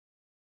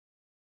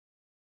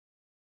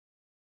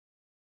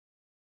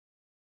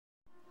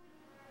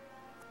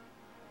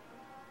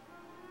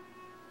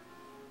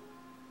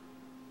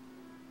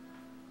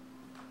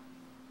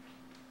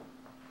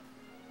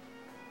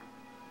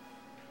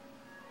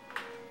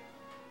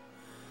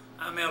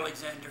I'm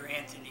Alexander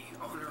Anthony,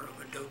 owner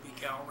of Adobe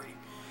Gallery.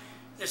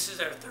 This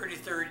is our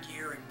 33rd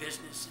year in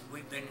business, and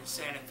we've been in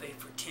Santa Fe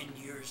for 10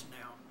 years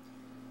now.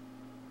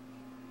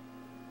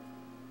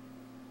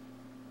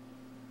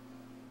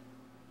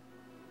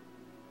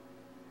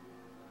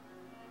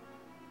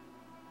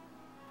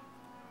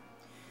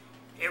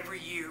 Every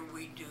year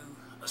we do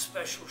a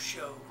special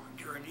show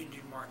during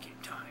Indian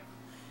market time.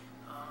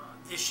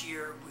 This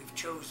year we've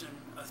chosen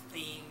a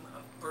theme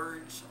of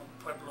birds on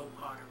Pueblo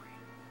pottery.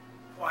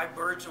 Why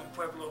birds on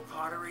Pueblo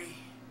pottery?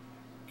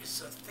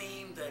 It's a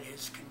theme that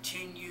has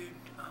continued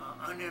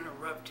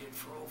uninterrupted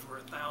for over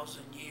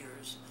 1,000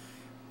 years.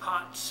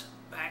 Pots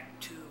back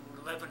to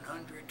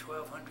 1100,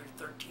 1200,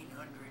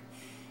 1300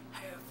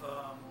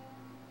 have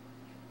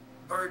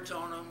birds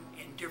on them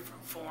in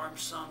different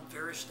forms, some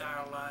very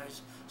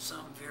stylized,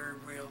 some very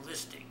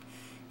realistic.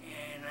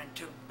 And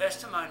to the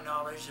best of my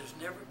knowledge, there's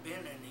never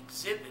been an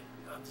exhibit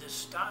of this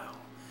style.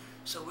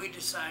 So we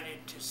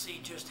decided to see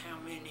just how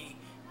many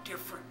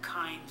different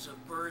kinds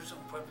of birds on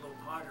Pueblo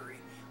pottery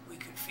we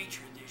could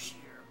feature this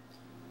year.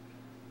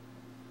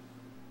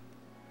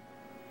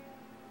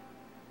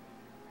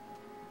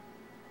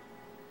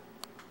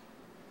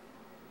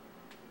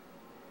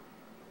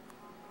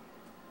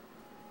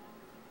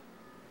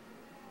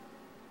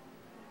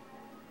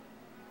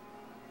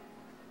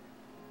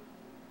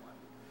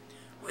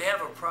 We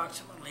have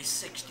approximately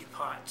 60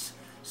 pots,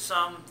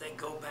 some that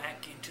go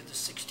back into the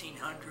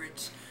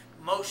 1600s,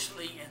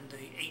 mostly in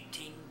the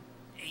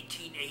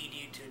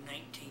 1880 to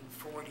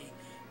 1940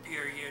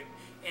 period,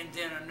 and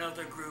then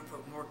another group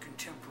of more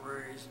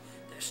contemporaries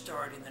that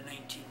start in the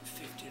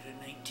 1950 to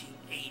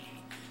 1980.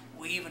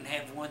 We even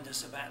have one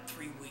that's about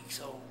 3 weeks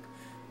old.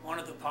 One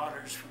of the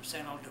potters from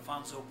San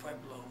Ildefonso,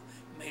 Pueblo,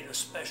 made a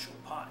special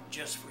pot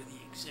just for the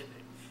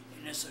exhibit,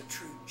 and it's a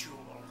true jewel.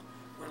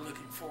 We're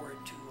looking forward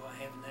to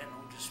having that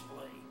on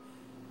display.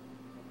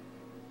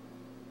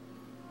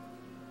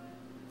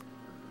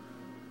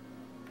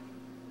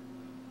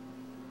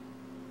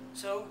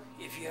 So,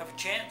 if you have a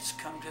chance,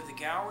 come to the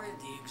gallery.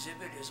 The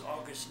exhibit is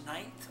August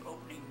 9th,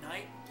 opening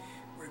night.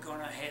 We're going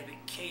to have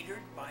it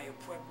catered by a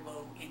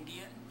Pueblo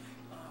Indian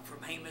from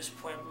Jemez,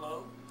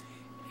 Pueblo.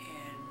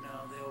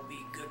 And there'll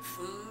be good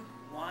food,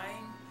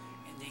 wine,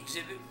 and the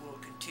exhibit will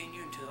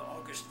continue until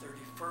August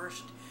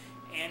 31st.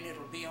 And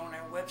it'll be on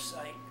our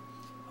website.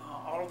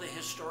 All of the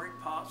historic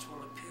pots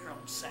will appear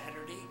on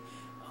Saturday,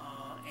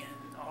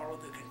 and all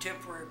of the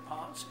contemporary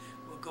pots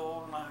will go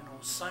online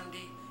on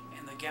Sunday,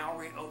 and the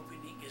gallery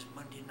opening is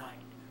Monday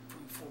night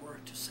from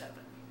 4 to 7.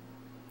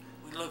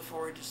 We look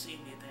forward to seeing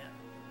you then.